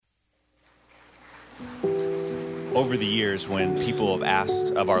Over the years, when people have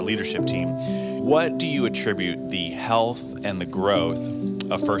asked of our leadership team, what do you attribute the health and the growth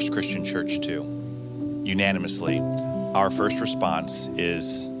of First Christian Church to? Unanimously, our first response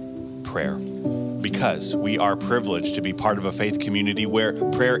is prayer. Because we are privileged to be part of a faith community where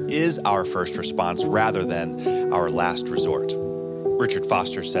prayer is our first response rather than our last resort. Richard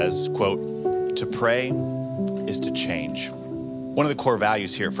Foster says, quote, "To pray is to change." One of the core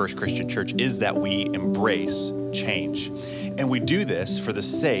values here at First Christian Church is that we embrace change. And we do this for the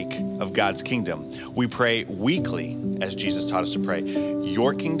sake of God's kingdom. We pray weekly, as Jesus taught us to pray,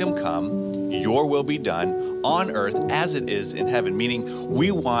 "Your kingdom come, your will be done on earth as it is in heaven," meaning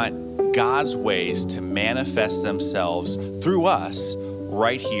we want God's ways to manifest themselves through us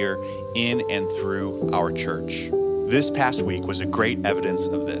right here in and through our church. This past week was a great evidence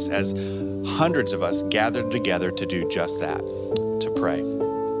of this, as hundreds of us gathered together to do just that, to pray.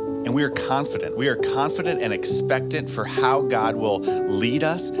 And we are confident and expectant for how God will lead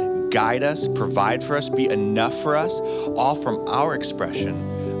us, guide us, provide for us, be enough for us, all from our expression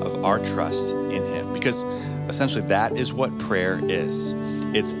of our trust in Him. Because essentially that is what prayer is.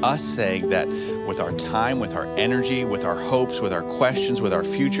 It's us saying that with our time, with our energy, with our hopes, with our questions, with our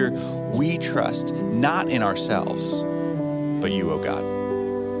future, we trust not in ourselves, but you, O God.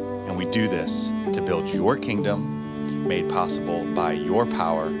 And we do this to build your kingdom, made possible by your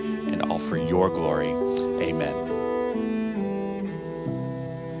power and all for your glory. Amen.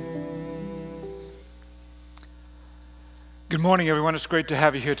 Good morning, everyone. It's great to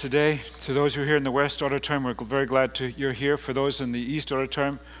have you here today. To those who are here in the West Auditorium, we're very glad you're here. For those in the East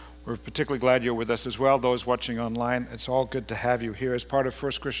Auditorium, we're particularly glad you're with us as well. Those watching online, it's all good to have you here as part of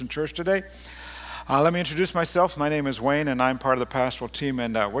First Christian Church today. Let me introduce myself. My name is Wayne, and I'm part of the pastoral team,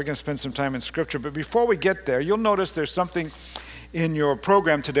 and we're going to spend some time in Scripture. But before we get there, you'll notice there's something in your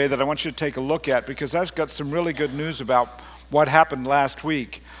program today that I want you to take a look at, because I've got some really good news about what happened last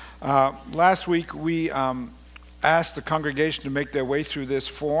week. Last week, we asked the congregation to make their way through this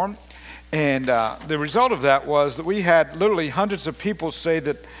form, and the result of that was that we had literally hundreds of people say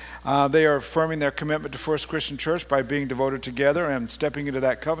that they are affirming their commitment to First Christian Church by being devoted together and stepping into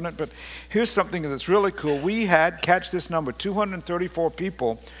that covenant. But here's something that's really cool. We had, catch this number, 234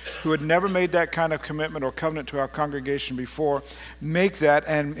 people who had never made that kind of commitment or covenant to our congregation before make that,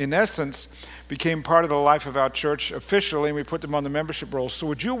 and in essence became part of the life of our church officially, and we put them on the membership roll. So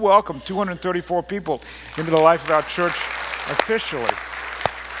would you welcome 234 people into the life of our church officially?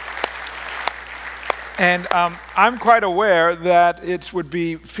 And I'm quite aware that it would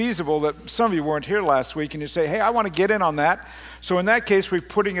be feasible that some of you weren't here last week and you say, hey, I want to get in on that. So in that case, we've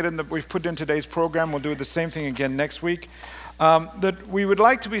put it in today's program. We'll do the same thing again next week. That we would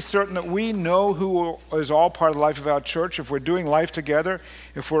like to be certain that we know who is all part of the life of our church. If we're doing life together,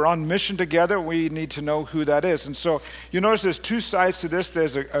 if we're on mission together, we need to know who that is. And so you notice there's two sides to this.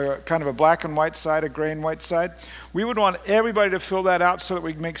 There's a kind of a black and white side, a gray and white side. We would want everybody to fill that out so that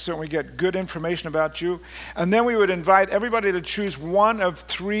we make certain we get good information about you. And then we would invite everybody to choose one of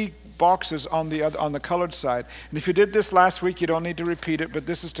three boxes on the colored side. And if you did this last week, you don't need to repeat it, but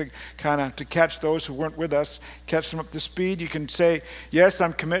this is to kind of to catch those who weren't with us, catch them up to speed. You can say, yes,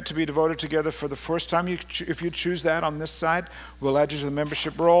 I'm committed to be devoted together for the first time. If you choose that on this side, we'll add you to the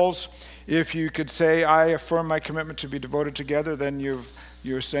membership rolls. If you could say, I affirm my commitment to be devoted together, then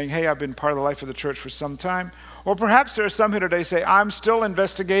you're saying, hey, I've been part of the life of the church for some time. Or perhaps there are some here today say, I'm still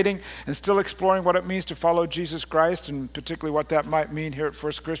investigating and still exploring what it means to follow Jesus Christ, and particularly what that might mean here at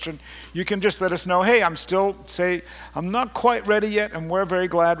First Christian. You can just let us know, hey, I'm not quite ready yet, and we're very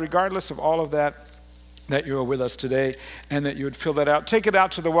glad, regardless of all of that you are with us today and that you would fill that out. Take it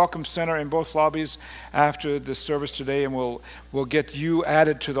out to the Welcome Center in both lobbies after the service today, and we'll get you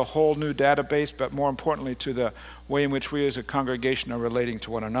added to the whole new database, but more importantly to the way in which we as a congregation are relating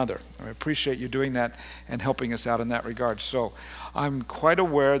to one another. I appreciate you doing that and helping us out in that regard. So I'm quite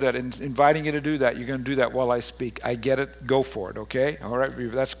aware that in inviting you to do that, you're going to do that while I speak. I get it. Go for it, okay? All right,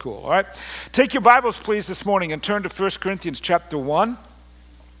 that's cool. All right. Take your Bibles, please, this morning and turn to 1 Corinthians chapter 1.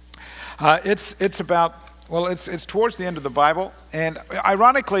 It's towards the end of the Bible, and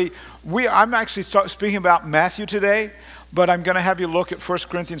ironically, I'm actually speaking about Matthew today, but I'm going to have you look at 1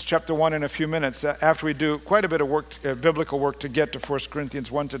 Corinthians chapter 1 in a few minutes after we do quite a bit of work, biblical work, to get to 1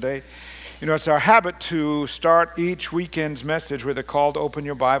 Corinthians 1 today. You know, it's our habit to start each weekend's message with a call to open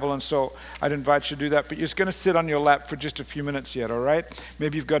your Bible, and so I'd invite you to do that, but you're just going to sit on your lap for just a few minutes yet, all right?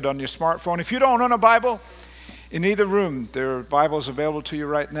 Maybe you've got it on your smartphone. If you don't own a Bible, in either room, there are Bibles available to you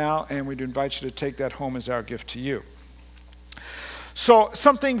right now, and we'd invite you to take that home as our gift to you. So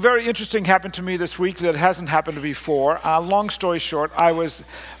something very interesting happened to me this week that hasn't happened before. Long story short, I was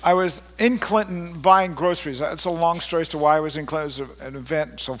in Clinton buying groceries. It's a long story as to why I was in Clinton. It was an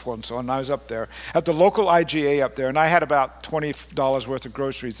event and so forth and so on. And I was up there at the local IGA up there, and I had about $20 worth of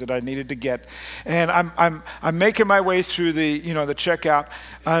groceries that I needed to get. And I'm making my way through the checkout,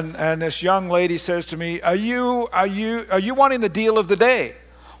 and this young lady says to me, "Are you wanting the deal of the day?"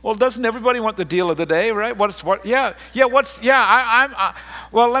 Well, doesn't everybody want the deal of the day, right? Well,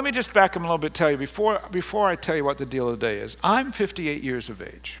 let me just back up a little bit, tell you, before I tell you what the deal of the day is. I'm 58 years of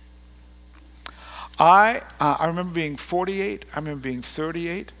age. I remember being 48, I remember being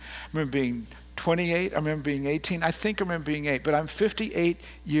 38, I remember being 28, I remember being 18, I think I remember being 8, but I'm 58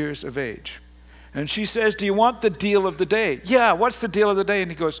 years of age. And she says, "Do you want the deal of the day?" "Yeah, what's the deal of the day?"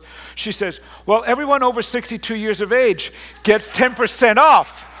 And she says, "Well, everyone over 62 years of age gets 10%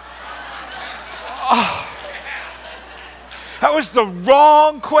 off." Oh, that was the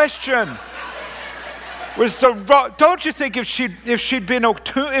wrong question. Don't you think if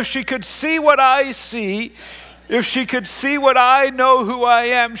she could see what I see, if she could see what I know who I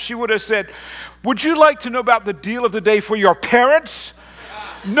am, she would have said, "Would you like to know about the deal of the day for your parents?"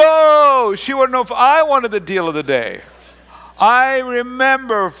 No, she wouldn't know if I wanted the deal of the day. I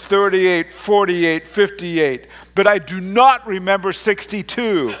remember 38, 48, 58, but I do not remember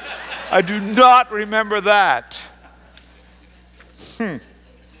 62. I do not remember that.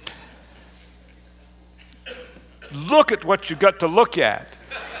 Look at what you got to look at.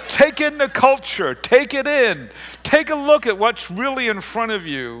 Take in the culture. Take it in. Take a look at what's really in front of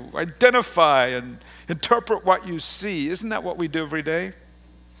you. Identify and interpret what you see. Isn't that what we do every day?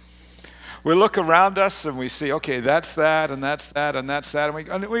 We look around us and we see, okay, that's that, and that's that, and that's that.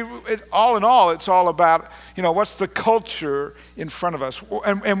 All in all, it's all about, what's the culture in front of us.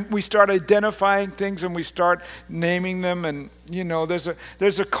 And we start identifying things and we start naming them. And,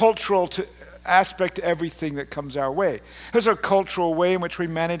 there's a cultural aspect to everything that comes our way. There's a cultural way in which we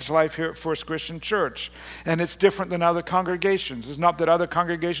manage life here at First Christian Church. And it's different than other congregations. It's not that other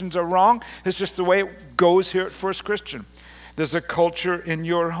congregations are wrong. It's just the way it goes here at First Christian. There's a culture in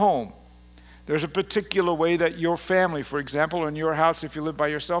your home. There's a particular way that your family, for example, in your house, if you live by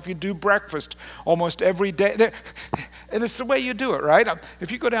yourself, you do breakfast almost every day. And it's the way you do it, right?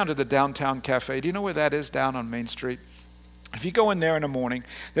 If you go down to the downtown cafe, do you know where that is down on Main Street? If you go in there in the morning,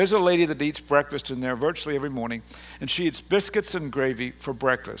 there's a lady that eats breakfast in there virtually every morning, and she eats biscuits and gravy for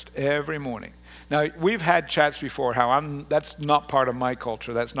breakfast every morning. Now, we've had chats before how that's not part of my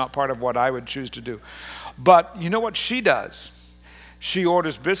culture. That's not part of what I would choose to do. But you know what she does? She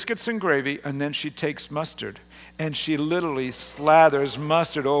orders biscuits and gravy, and then she takes mustard, and she literally slathers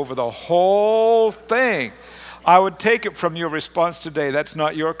mustard over the whole thing. I would take it from your response today, that's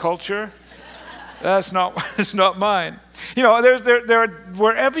not your culture? It's not mine.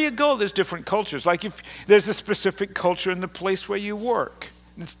 Wherever you go, there's different cultures. Like if there's a specific culture in the place where you work.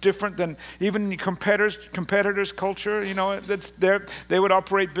 It's different than even competitors' culture. That's there. They would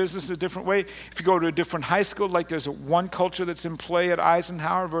operate business a different way. If you go to a different high school, like there's one culture that's in play at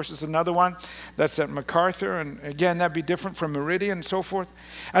Eisenhower versus another one that's at MacArthur, and again that'd be different from Meridian and so forth.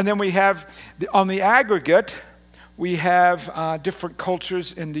 And then we have on the aggregate, we have different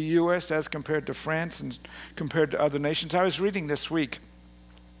cultures in the U.S. as compared to France and compared to other nations. I was reading this week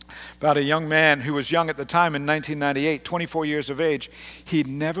about a young man who was young at the time in 1998, 24 years of age. He'd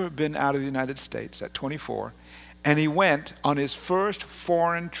never been out of the United States at 24, and he went on his first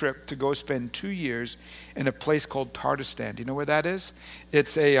foreign trip to go spend 2 years in a place called Tatarstan. Do you know where that is?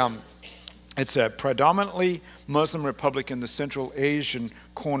 It's a predominantly Muslim republic in the Central Asian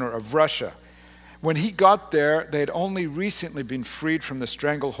corner of Russia. When he got there, they had only recently been freed from the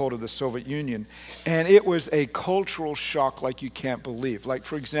stranglehold of the Soviet Union, and it was a cultural shock like you can't believe. Like,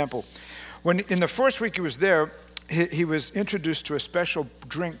 for example, when in the first week he was there, he was introduced to a special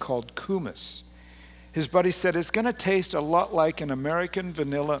drink called kumis. His buddy said, it's going to taste a lot like an American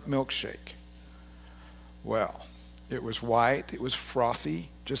vanilla milkshake. Well, it was white, it was frothy,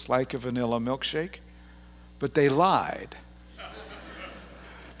 just like a vanilla milkshake, but they lied.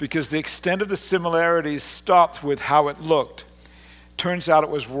 Because the extent of the similarities stopped with how it looked. Turns out it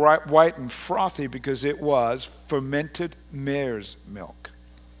was white and frothy because it was fermented mare's milk.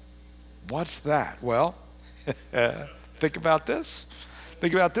 What's that? Well, think about this.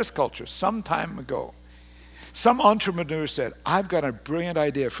 Think about this culture. Some time ago, some entrepreneur said, I've got a brilliant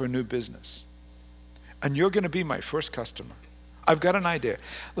idea for a new business, and you're going to be my first customer. I've got an idea.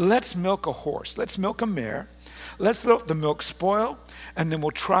 Let's milk a horse. Let's milk a mare. Let's let the milk spoil, and then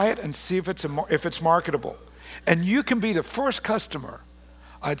we'll try it and see if it's marketable. And you can be the first customer.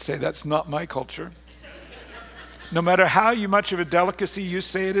 I'd say that's not my culture. No matter how much of a delicacy you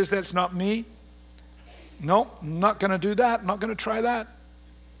say it is, that's not me. No, I'm not going to do that. I'm not going to try that.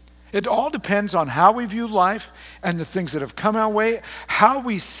 It all depends on how we view life and the things that have come our way, how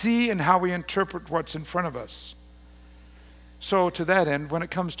we see and how we interpret what's in front of us. So to that end, when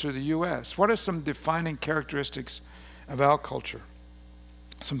it comes to the U.S., what are some defining characteristics of our culture?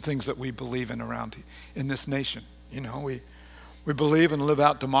 Some things that we believe in around in this nation. You know, we believe and live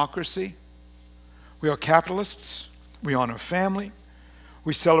out democracy. We are capitalists. We honor family.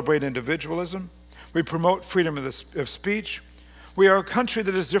 We celebrate individualism. We promote freedom of speech. We are a country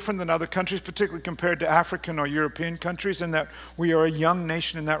that is different than other countries, particularly compared to African or European countries, in that we are a young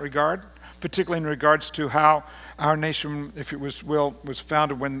nation in that regard, particularly in regards to how our nation, if it was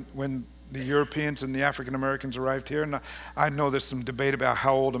founded when the Europeans and the African Americans arrived here. And I know there's some debate about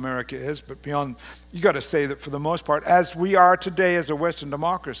how old America is, but beyond, you got to say that for the most part, as we are today as a Western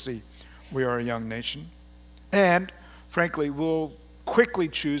democracy, we are a young nation. And frankly, we'll quickly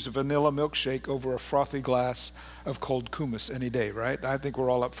choose a vanilla milkshake over a frothy glass of cold kumis any day, right? I think we're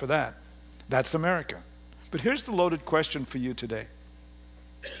all up for that. That's America. But here's the loaded question for you today.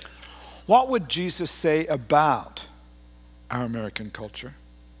 What would Jesus say about our American culture?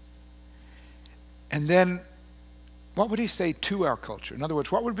 And then, what would he say to our culture? In other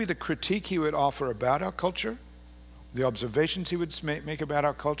words, what would be the critique he would offer about our culture, the observations he would make about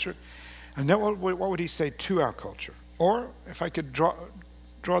our culture, and then what would he say to our culture? Or, if I could draw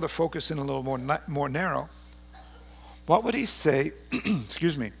the focus in a little more narrow, what would he say,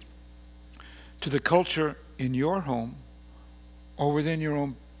 excuse me, to the culture in your home or within your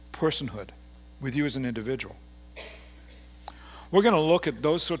own personhood, with you as an individual? We're going to look at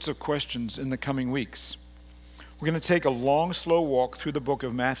those sorts of questions in the coming weeks. We're going to take a long, slow walk through the book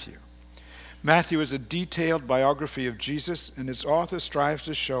of Matthew. Matthew is a detailed biography of Jesus, and its author strives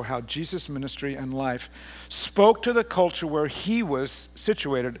to show how Jesus' ministry and life spoke to the culture where he was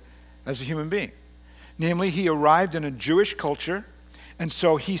situated as a human being. Namely, he arrived in a Jewish culture, and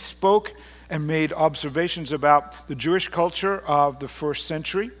so he spoke and made observations about the Jewish culture of the first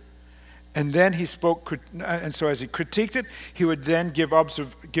century. And then he spoke, and so as he critiqued it, he would then give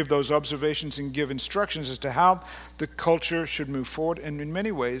those observations and give instructions as to how the culture should move forward, and in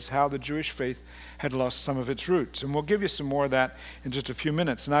many ways, how the Jewish faith had lost some of its roots. And we'll give you some more of that in just a few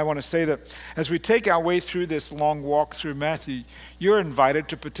minutes. And I want to say that as we take our way through this long walk through Matthew, you're invited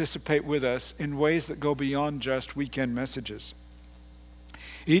to participate with us in ways that go beyond just weekend messages.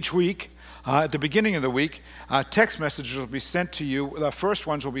 Each week, at the beginning of the week, text messages will be sent to you. The first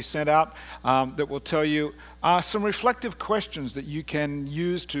ones will be sent out that will tell you some reflective questions that you can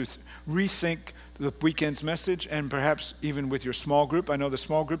use to rethink the weekend's message, and perhaps even with your small group. I know the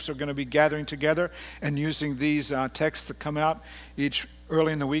small groups are going to be gathering together and using these texts that come out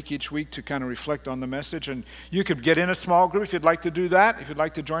early in the week, each week, to kind of reflect on the message. And you could get in a small group if you'd like to do that. If you'd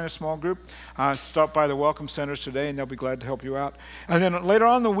like to join a small group, stop by the Welcome Centers today and they'll be glad to help you out. And then later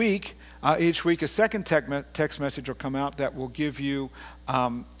on in the week, each week, a second text message will come out that will give you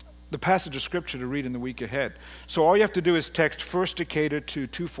the passage of Scripture to read in the week ahead. So all you have to do is text First Decatur to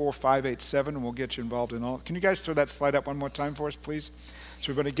 24587, and we'll get you involved in all. Can you guys throw that slide up one more time for us, please?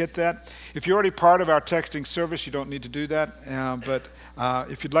 So everybody get that? If you're already part of our texting service, you don't need to do that. But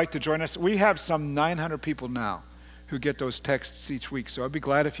if you'd like to join us, we have some 900 people now who get those texts each week. So I'd be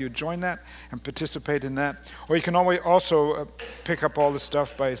glad if you would join that and participate in that. Or you can also pick up all the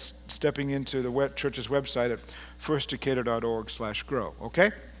stuff by stepping into the church's website at firstdecatur.org/grow,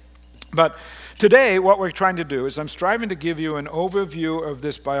 okay? But today, what we're trying to do is I'm striving to give you an overview of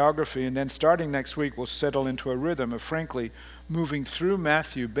this biography, and then starting next week, we'll settle into a rhythm of, frankly, moving through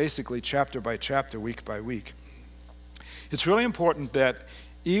Matthew basically chapter by chapter, week by week. It's really important that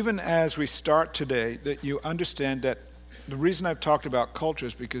even as we start today, that you understand that the reason I've talked about culture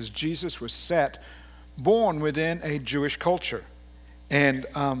is because Jesus was born within a Jewish culture. And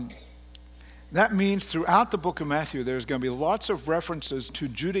that means throughout the book of Matthew, there's going to be lots of references to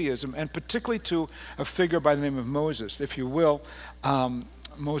Judaism, and particularly to a figure by the name of Moses, if you will.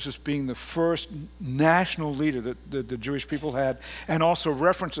 Moses being the first national leader that the Jewish people had, and also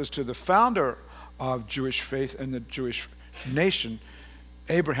references to the founder of Jewish faith and the Jewish nation,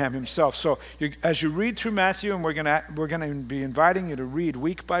 Abraham himself. So as you read through Matthew, and we're going to be inviting you to read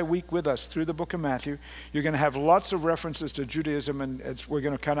week by week with us through the book of Matthew, you're going to have lots of references to Judaism, and we're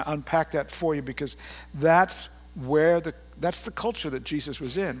going to kind of unpack that for you, because that's the culture that Jesus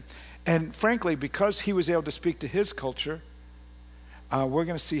was in. And frankly, because he was able to speak to his culture, we're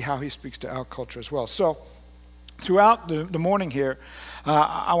going to see how he speaks to our culture as well. So throughout the morning here,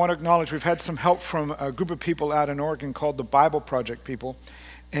 I want to acknowledge we've had some help from a group of people out in Oregon called the Bible Project people,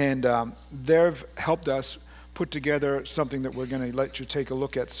 and they've helped us put together something that we're going to let you take a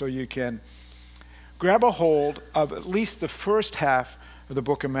look at so you can grab a hold of at least the first half of the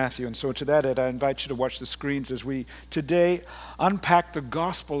book of Matthew. And so to that end, I invite you to watch the screens as we today unpack the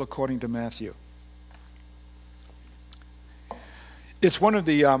gospel according to Matthew. It's one of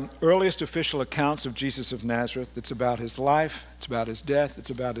the earliest official accounts of Jesus of Nazareth. It's about his life, it's about his death,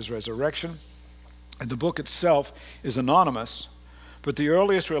 it's about his resurrection. And the book itself is anonymous, but the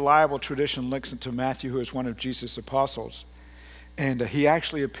earliest reliable tradition links it to Matthew, who is one of Jesus' apostles. And he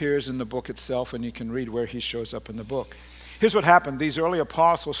actually appears in the book itself, and you can read where he shows up in the book. Here's what happened. These early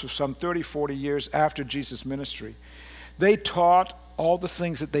apostles, for some 30, 40 years after Jesus' ministry, they taught all the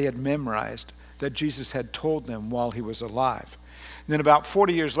things that they had memorized that Jesus had told them while he was alive. And then about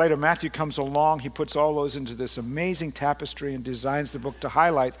 40 years later, Matthew comes along. He puts all those into this amazing tapestry and designs the book to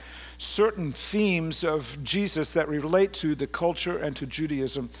highlight certain themes of Jesus that relate to the culture and to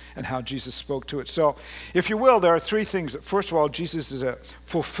Judaism and how Jesus spoke to it. So, if you will, there are three things. First of all, Jesus is a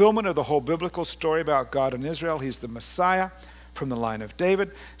fulfillment of the whole biblical story about God and Israel. He's the Messiah from the line of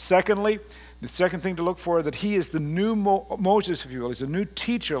David. Secondly, the second thing to look for, that he is the new Moses, if you will. He's a new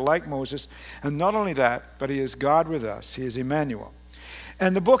teacher like Moses. And not only that, but he is God with us. He is Emmanuel.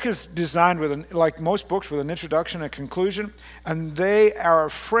 And the book is designed like most books, with an introduction and a conclusion. And they are a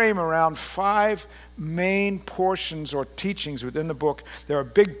frame around 5 main portions or teachings within the book. There are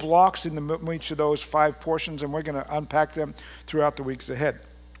big blocks in each of those 5 portions, and we're going to unpack them throughout the weeks ahead.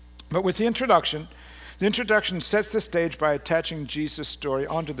 But with the introduction sets the stage by attaching Jesus' story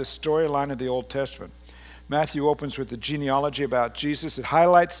onto the storyline of the Old Testament. Matthew opens with the genealogy about Jesus. It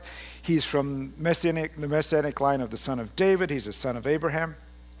highlights he's from the Messianic line of the son of David. He's a son of Abraham.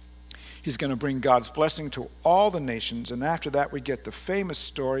 He's going to bring God's blessing to all the nations. And after that, we get the famous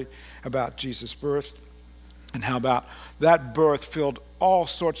story about Jesus' birth and how about that birth filled all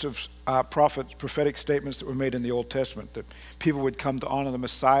sorts of prophetic statements that were made in the Old Testament, that people would come to honor the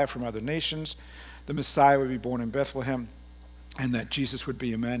Messiah from other nations, the Messiah would be born in Bethlehem, and that Jesus would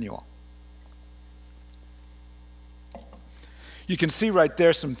be Emmanuel. You can see right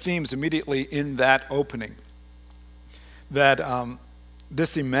there some themes immediately in that opening. That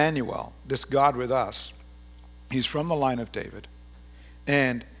this Emmanuel, this God with us, he's from the line of David,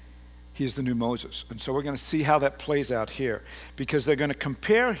 and he's the new Moses. And so we're going to see how that plays out here, because they're going to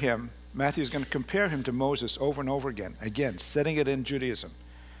compare him, Matthew's going to compare him to Moses over and over again, setting it in Judaism.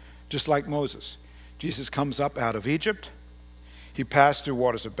 Just like Moses. Jesus comes up out of Egypt. He passed through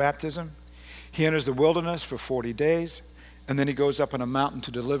waters of baptism. He enters the wilderness for 40 days. And then he goes up on a mountain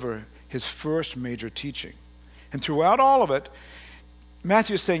to deliver his first major teaching. And throughout all of it,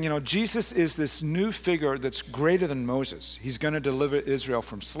 Matthew is saying, Jesus is this new figure that's greater than Moses. He's going to deliver Israel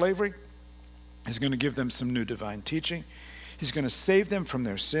from slavery. He's going to give them some new divine teaching. He's going to save them from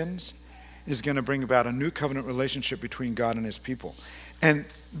their sins. He's going to bring about a new covenant relationship between God and his people. And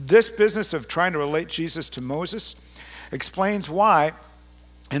this business of trying to relate Jesus to Moses explains why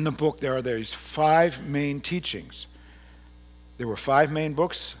in the book there are these 5 main teachings. There were 5 main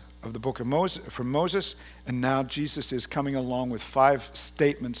books of the book of Moses, from Moses, and now Jesus is coming along with 5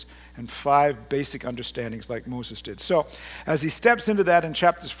 statements and 5 basic understandings like Moses did. So as he steps into that in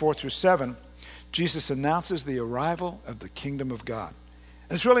chapters 4 through 7, Jesus announces the arrival of the kingdom of God.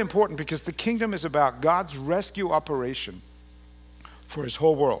 And it's really important because the kingdom is about God's rescue operation for his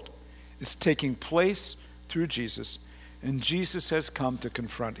whole world. It's taking place through Jesus, and Jesus has come to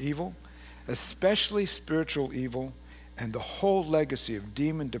confront evil, especially spiritual evil, and the whole legacy of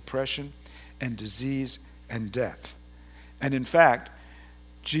demon depression and disease and death. And in fact,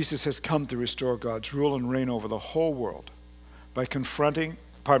 Jesus has come to restore God's rule and reign over the whole world by creating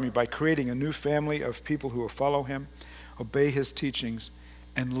a new family of people who will follow him, obey his teachings,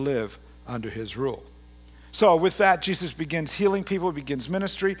 and live under his rule. So with that, Jesus begins healing people, begins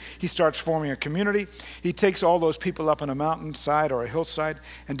ministry. He starts forming a community. He takes all those people up on a mountainside or a hillside,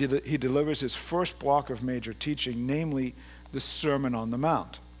 and he delivers his first block of major teaching, namely the Sermon on the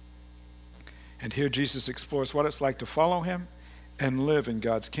Mount. And here Jesus explores what it's like to follow him and live in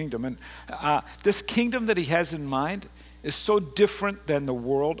God's kingdom. And this kingdom that he has in mind is so different than the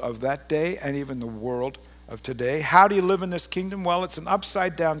world of that day and even the world of today. How do you live in this kingdom? Well, it's an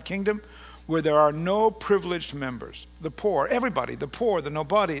upside-down kingdom where there are no privileged members. The poor, everybody, the poor, the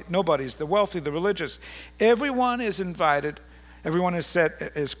nobodies, the wealthy, the religious. Everyone is invited. Everyone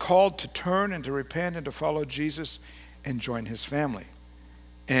is called to turn and to repent and to follow Jesus and join his family.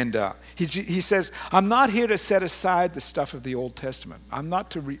 And he says, I'm not here to set aside the stuff of the Old Testament. I'm not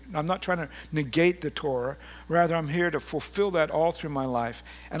trying to negate the Torah. Rather, I'm here to fulfill that all through my life.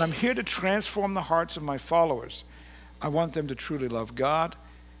 And I'm here to transform the hearts of my followers. I want them to truly love God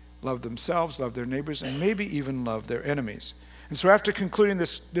love themselves, love their neighbors, and maybe even love their enemies. And so after concluding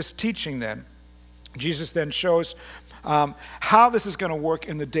this teaching then, Jesus then shows how this is going to work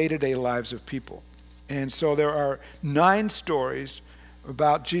in the day-to-day lives of people. And so there are 9 stories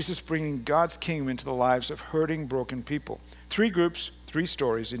about Jesus bringing God's kingdom into the lives of hurting, broken people. 3 groups, 3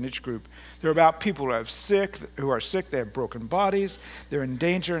 stories in each group. They're about people who are sick, they have broken bodies, they're in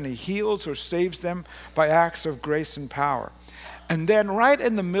danger, and he heals or saves them by acts of grace and power. And then right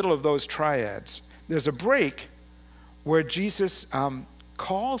in the middle of those triads, there's a break where Jesus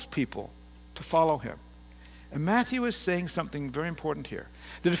calls people to follow him. And Matthew is saying something very important here.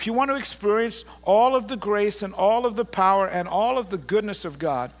 That if you want to experience all of the grace and all of the power and all of the goodness of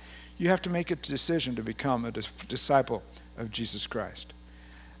God, you have to make a decision to become a disciple of Jesus Christ.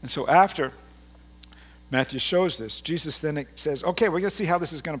 And so after Matthew shows this, Jesus then says, okay, we're going to see how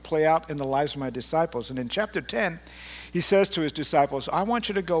this is going to play out in the lives of my disciples. And in chapter 10, he says to his disciples, I want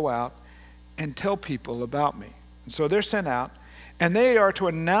you to go out and tell people about me. And so they're sent out, and they are to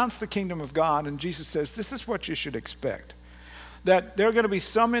announce the kingdom of God. And Jesus says, this is what you should expect. That there are going to be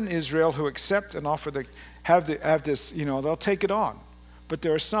some in Israel who accept and offer have this, they'll take it on. But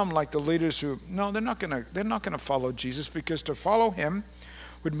there are some, like the leaders, who, no, they're not going to follow Jesus, because to follow him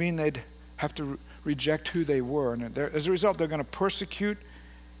would mean they'd have to reject who they were. And as a result, they're going to persecute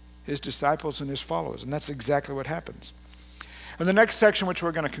his disciples and his followers. And that's exactly what happens. And the next section, which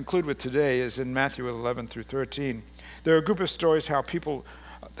we're going to conclude with today, is in Matthew 11 through 13. There are a group of stories how people,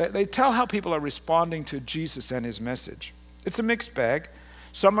 they tell how people are responding to Jesus and his message. It's a mixed bag.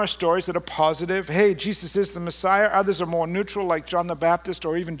 Some are stories that are positive. Hey, Jesus is the Messiah. Others are more neutral, like John the Baptist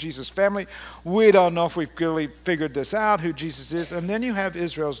or even Jesus' family. We don't know if we've really figured this out, who Jesus is. And then you have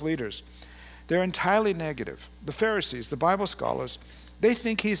Israel's leaders. They're entirely negative. The Pharisees, the Bible scholars, they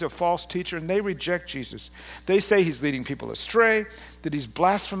think he's a false teacher, and they reject Jesus. They say he's leading people astray, that he's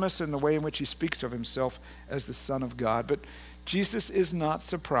blasphemous in the way in which he speaks of himself as the Son of God. But Jesus is not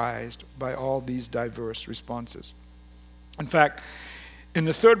surprised by all these diverse responses. In fact, in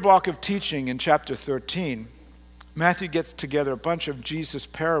the third block of teaching in chapter 13, Matthew gets together a bunch of Jesus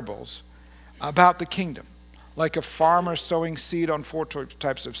parables about the kingdom, like a farmer sowing seed on 4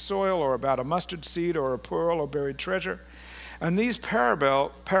 types of soil, or about a mustard seed, or a pearl, or buried treasure. And these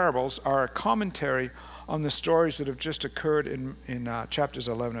parables are a commentary on the stories that have just occurred in chapters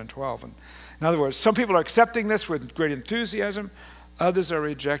 11 and 12. And in other words, some people are accepting this with great enthusiasm, others are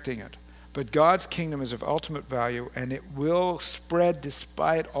rejecting it. But God's kingdom is of ultimate value, and it will spread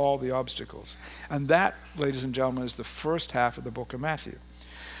despite all the obstacles. And that, ladies and gentlemen, is the first half of the book of Matthew.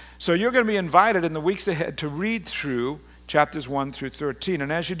 So you're going to be invited in the weeks ahead to read through chapters 1 through 13.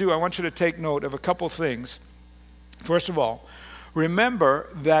 And as you do, I want you to take note of a couple things. First of all, remember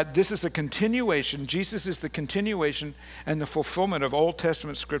that this is a continuation. Jesus is the continuation and the fulfillment of Old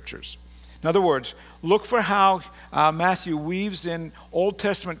Testament scriptures. In other words, look for how Matthew weaves in Old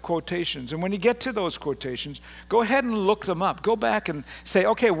Testament quotations. And when you get to those quotations, go ahead and look them up. Go back and say,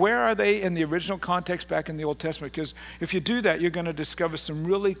 okay, where are they in the original context back in the Old Testament? Because if you do that, you're going to discover some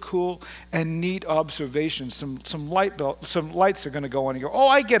really cool and neat observations. Some lights are going to go on and you go, oh,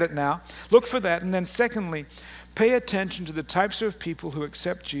 I get it now. Look for that. And then secondly, pay attention to the types of people who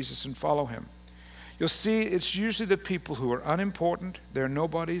accept Jesus and follow him. You'll see it's usually the people who are unimportant, they're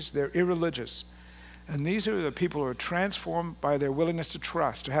nobodies, they're irreligious. And these are the people who are transformed by their willingness to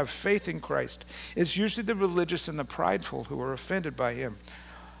trust, to have faith in Christ. It's usually the religious and the prideful who are offended by him.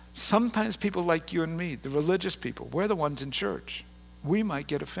 Sometimes people like you and me, the religious people, we're the ones in church. We might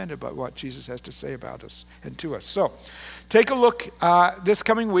get offended by what Jesus has to say about us and to us. So take a look this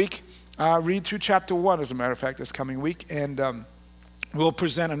coming week. Read through chapter 1, as a matter of fact, this coming week. And we'll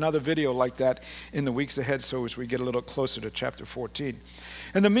present another video like that in the weeks ahead, so as we get a little closer to chapter 14.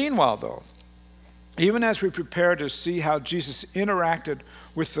 In the meanwhile, though, even as we prepare to see how Jesus interacted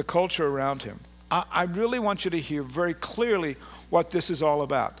with the culture around him, I really want you to hear very clearly what this is all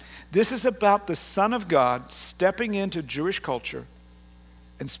about. This is about the Son of God stepping into Jewish culture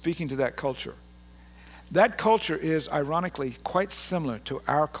and speaking to that culture. That culture is, ironically, quite similar to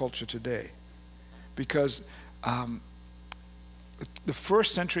our culture today, because the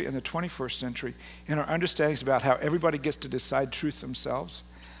first century and the 21st century, in our understandings about how everybody gets to decide truth themselves,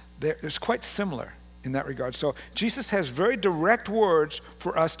 it's quite similar in that regard. So Jesus has very direct words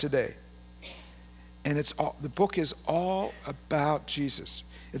for us today. And the book is all about Jesus.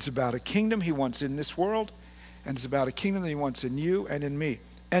 It's about a kingdom he wants in this world, and it's about a kingdom that he wants in you and in me.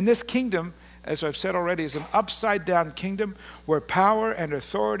 And this kingdom, as I've said already, is an upside-down kingdom where power and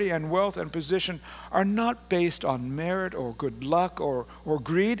authority and wealth and position are not based on merit or good luck or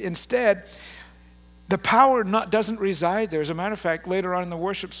greed. Instead, The power doesn't reside there. As a matter of fact, later on in the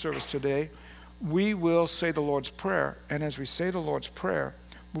worship service today, we will say the Lord's Prayer. And as we say the Lord's Prayer,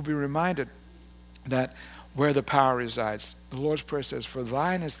 we'll be reminded that where the power resides. The Lord's Prayer says, "For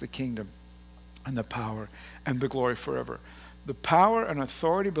thine is the kingdom and the power and the glory forever." The power and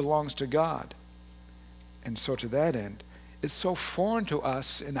authority belongs to God. And so to that end, it's so foreign to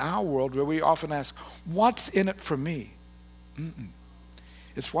us in our world where we often ask, what's in it for me?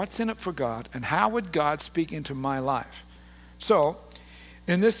 It's what's in it for God, and how would God speak into my life? So,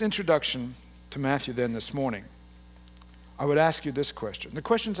 in this introduction to Matthew then this morning, I would ask you this question. The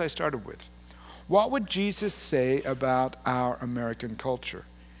questions I started with. What would Jesus say about our American culture?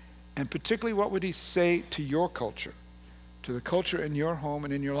 And particularly, what would he say to your culture, to the culture in your home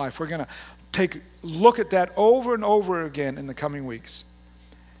and in your life? We're going to take a look at that over and over again in the coming weeks.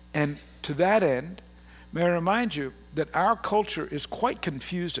 And to that end, may I remind you that our culture is quite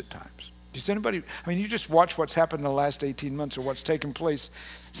confused at times. Does anybody, you just watch what's happened in the last 18 months or what's taken place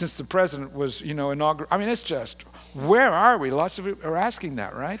since the president was, inaugurated. It's just, where are we? Lots of you are asking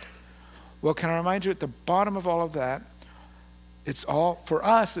that, right? Well, can I remind you, at the bottom of all of that, it's all, for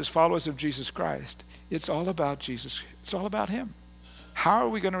us as followers of Jesus Christ, it's all about Jesus. It's all about him. How are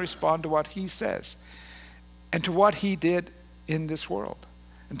we going to respond to what he says and to what he did in this world?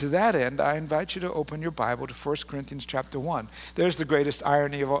 And to that end, I invite you to open your Bible to 1 Corinthians chapter 1. There's the greatest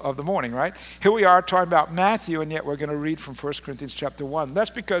irony of the morning, right? Here we are talking about Matthew, and yet we're going to read from 1 Corinthians chapter 1. That's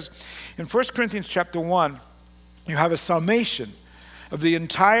because in 1 Corinthians chapter 1, you have a summation of the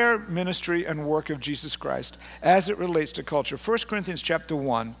entire ministry and work of Jesus Christ as it relates to culture. 1 Corinthians chapter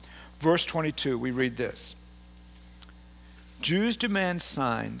 1, verse 22, we read this. Jews demand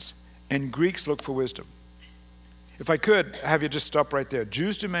signs, and Greeks look for wisdom. If I could have you just stop right there.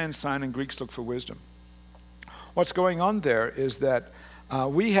 Jews demand sign, and Greeks look for wisdom. What's going on there is that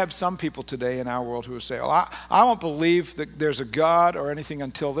we have some people today in our world who say, I won't believe that there's a God or anything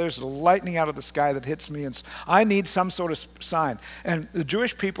until there's a lightning out of the sky that hits me, and I need some sort of sign. And the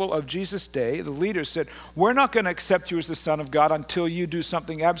Jewish people of Jesus' day, the leaders said, we're not going to accept you as the Son of God until you do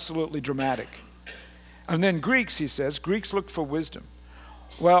something absolutely dramatic. And then Greeks, he says, Greeks look for wisdom.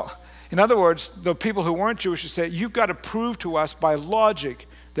 Well, in other words, the people who weren't Jewish would say, you've got to prove to us by logic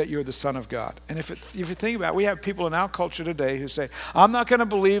that you're the Son of God. And if you think about it, we have people in our culture today who say, I'm not going to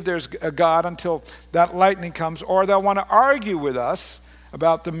believe there's a God until that lightning comes, or they'll want to argue with us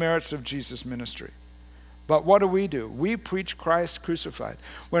about the merits of Jesus' ministry. But what do? We preach Christ crucified.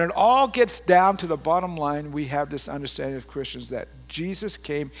 When it all gets down to the bottom line, we have this understanding of Christians that Jesus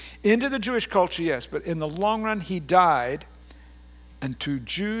came into the Jewish culture, yes, but in the long run, he died. And to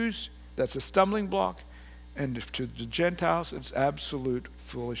Jews, that's a stumbling block. And to the Gentiles, it's absolute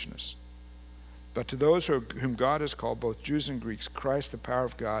foolishness. But to those whom God has called, both Jews and Greeks, Christ, the power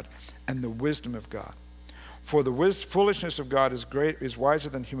of God, and the wisdom of God. For the foolishness of God is wiser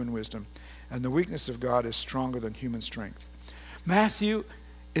than human wisdom, and the weakness of God is stronger than human strength. Matthew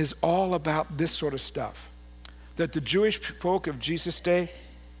is all about this sort of stuff. That the Jewish folk of Jesus' day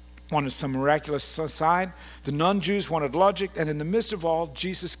wanted some miraculous sign. The non-Jews wanted logic. And in the midst of all,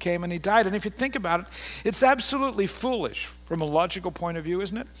 Jesus came and he died. And if you think about it, it's absolutely foolish from a logical point of view,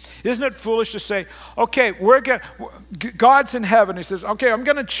 isn't it? Isn't it foolish to say, okay, God's in heaven. He says, okay, I'm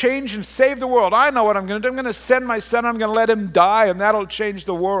going to change and save the world. I know what I'm going to do. I'm going to send my son. I'm going to let him die, and that'll change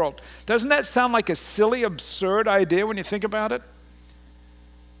the world. Doesn't that sound like a silly, absurd idea when you think about it?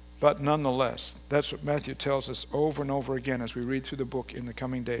 But nonetheless, that's what Matthew tells us over and over again as we read through the book in the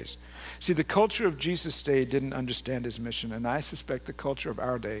coming days. See, the culture of Jesus' day didn't understand his mission, and I suspect the culture of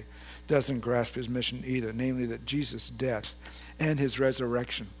our day doesn't grasp his mission either, namely that Jesus' death and his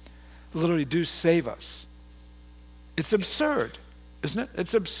resurrection literally do save us. It's absurd, isn't it?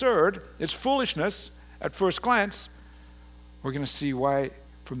 It's absurd. It's foolishness at first glance. We're going to see why,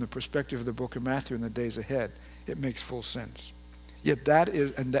 from the perspective of the book of Matthew in the days ahead, it makes full sense. Yet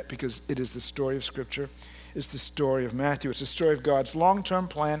that because it is the story of Scripture, it's the story of Matthew. It's the story of God's long-term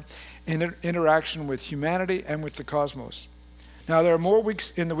plan in interaction with humanity and with the cosmos. Now, there are more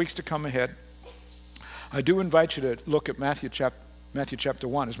weeks in the weeks to come ahead. I do invite you to look at Matthew chapter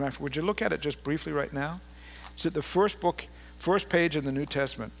 1. As a matter of fact, would you look at it just briefly right now? It's at the first page in the New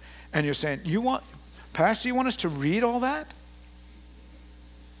Testament. And you're saying, Pastor, you want us to read all that?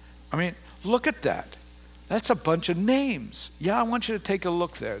 Look at that. That's a bunch of names. Yeah, I want you to take a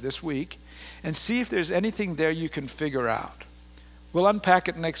look there this week and see if there's anything there you can figure out. We'll unpack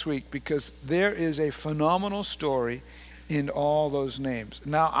it next week because there is a phenomenal story in all those names.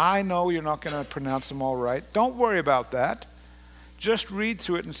 Now, I know you're not going to pronounce them all right. Don't worry about that. just read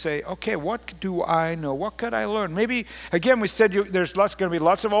through it and say, okay, what do I know? What could I learn? Maybe, again, we said there's going to be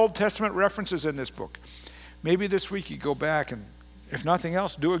lots of Old Testament references in this book. Maybe this week you go back and, if nothing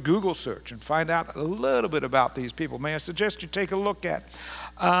else, do a Google search and find out a little bit about these people. May I suggest you take a look at,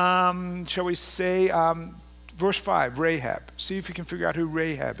 shall we say, verse 5, Rahab. See if you can figure out who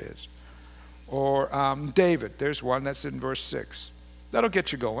Rahab is. Or David, there's one that's in verse 6. That'll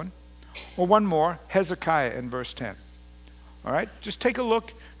get you going. Or one more, Hezekiah in verse 10. All right, just take a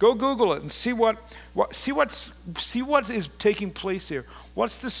look, go Google it and see what is taking place here.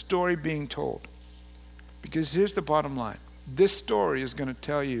 What's the story being told? Because here's the bottom line. This story is going to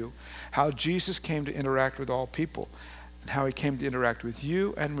tell you how Jesus came to interact with all people and how he came to interact with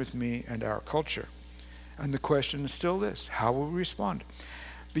you and with me and our culture. And the question is still this: how will we respond?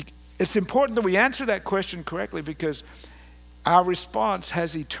 It's important that we answer that question correctly because our response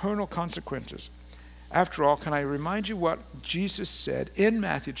has eternal consequences. After all, can I remind you what Jesus said in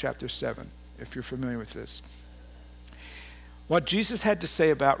Matthew chapter 7, if you're familiar with this? What Jesus had to say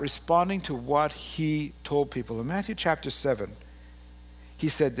about responding to what he told people. In Matthew chapter 7, he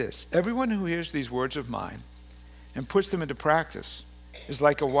said this: everyone who hears these words of mine and puts them into practice is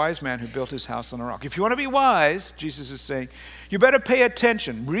like a wise man who built his house on a rock. If you want to be wise, Jesus is saying, you better pay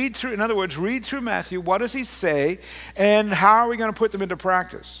attention. Read through Matthew. What does he say? And how are we going to put them into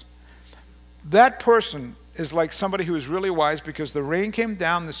practice? That person is like somebody who is really wise because the rain came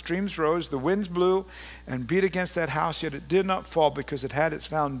down, the streams rose, the winds blew and beat against that house, yet it did not fall because it had its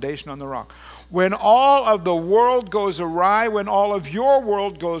foundation on the rock. When all of the world goes awry, when all of your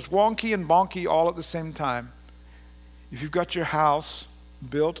world goes wonky and bonky all at the same time, if you've got your house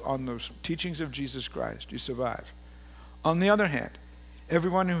built on those teachings of Jesus Christ, you survive. On the other hand,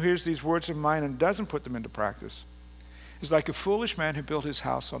 everyone who hears these words of mine and doesn't put them into practice is like a foolish man who built his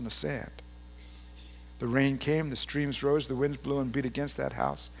house on the sand. The rain came, the streams rose, the winds blew and beat against that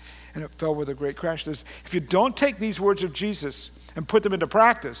house, and it fell with a great crash. If you don't take these words of Jesus and put them into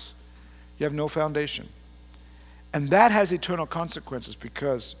practice, you have no foundation. And that has eternal consequences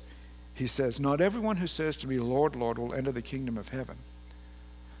because he says, not everyone who says to me, Lord, Lord, will enter the kingdom of heaven,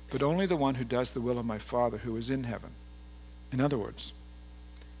 but only the one who does the will of my Father who is in heaven. In other words,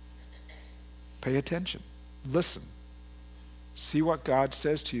 pay attention, listen. See what God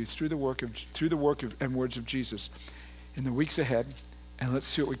says to you through the work and words of Jesus in the weeks ahead, and let's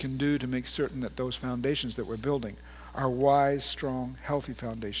see what we can do to make certain that those foundations that we're building are wise, strong, healthy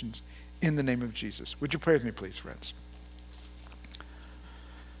foundations in the name of Jesus. Would you pray with me, please, friends?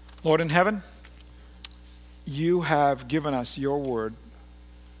 Lord in heaven, you have given us your word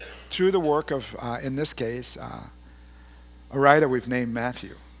through the work of, in this case, a writer we've named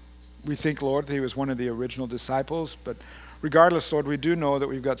Matthew. We think, Lord, that he was one of the original disciples, but regardless, Lord, we do know that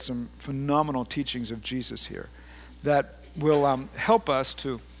we've got some phenomenal teachings of Jesus here that will help us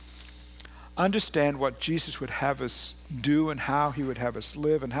to understand what Jesus would have us do and how he would have us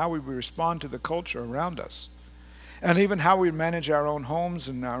live and how we would respond to the culture around us. And even how we manage our own homes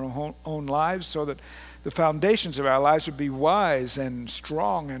and our own lives so that the foundations of our lives would be wise and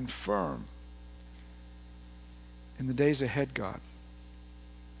strong and firm. In the days ahead, God,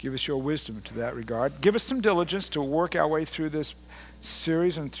 give us your wisdom to that regard. Give us some diligence to work our way through this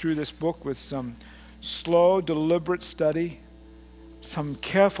series and through this book with some slow, deliberate study, some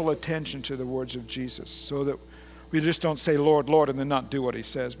careful attention to the words of Jesus so that we just don't say, Lord, Lord, and then not do what he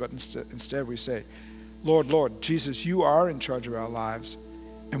says, but instead we say, Lord, Lord, Jesus, you are in charge of our lives,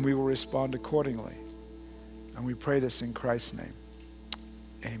 and we will respond accordingly. And we pray this in Christ's name.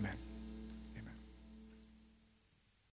 Amen.